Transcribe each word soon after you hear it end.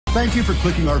Thank you for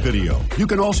clicking our video. You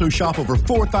can also shop over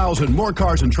 4,000 more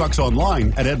cars and trucks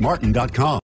online at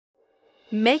edmartin.com.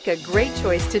 Make a great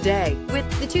choice today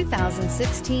with the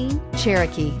 2016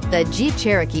 Cherokee. The Jeep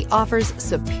Cherokee offers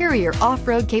superior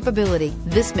off-road capability.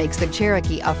 This makes the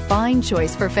Cherokee a fine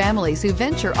choice for families who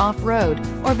venture off-road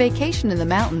or vacation in the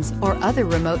mountains or other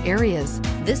remote areas.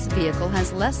 This vehicle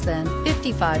has less than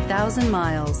 55,000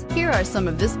 miles. Here are some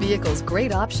of this vehicle's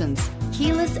great options: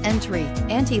 keyless entry,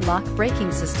 anti-lock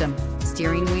braking system,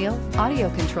 steering wheel audio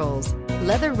controls,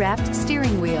 leather-wrapped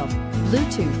steering wheel,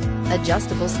 Bluetooth,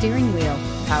 adjustable steering wheel,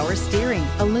 power steering,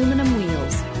 aluminum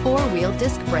wheels, four-wheel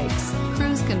disc brakes,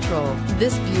 cruise control.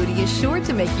 This beauty is sure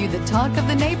to make you the talk of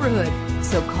the neighborhood.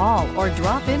 So call or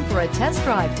drop in for a test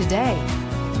drive today.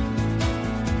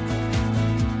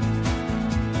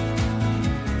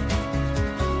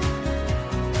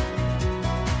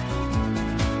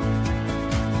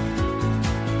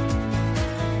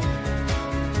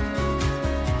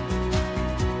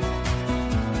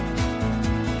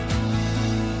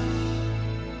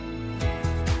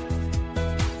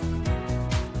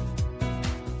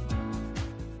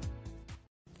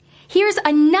 Here's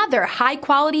another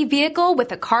high-quality vehicle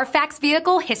with a CARFAX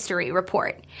Vehicle History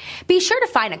Report. Be sure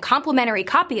to find a complimentary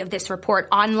copy of this report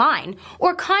online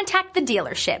or contact the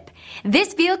dealership.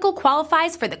 This vehicle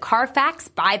qualifies for the CARFAX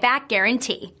Buyback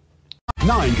Guarantee.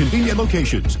 9 convenient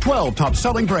locations, 12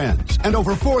 top-selling brands, and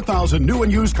over 4,000 new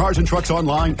and used cars and trucks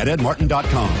online at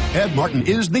edmartin.com. Ed Martin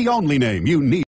is the only name you need.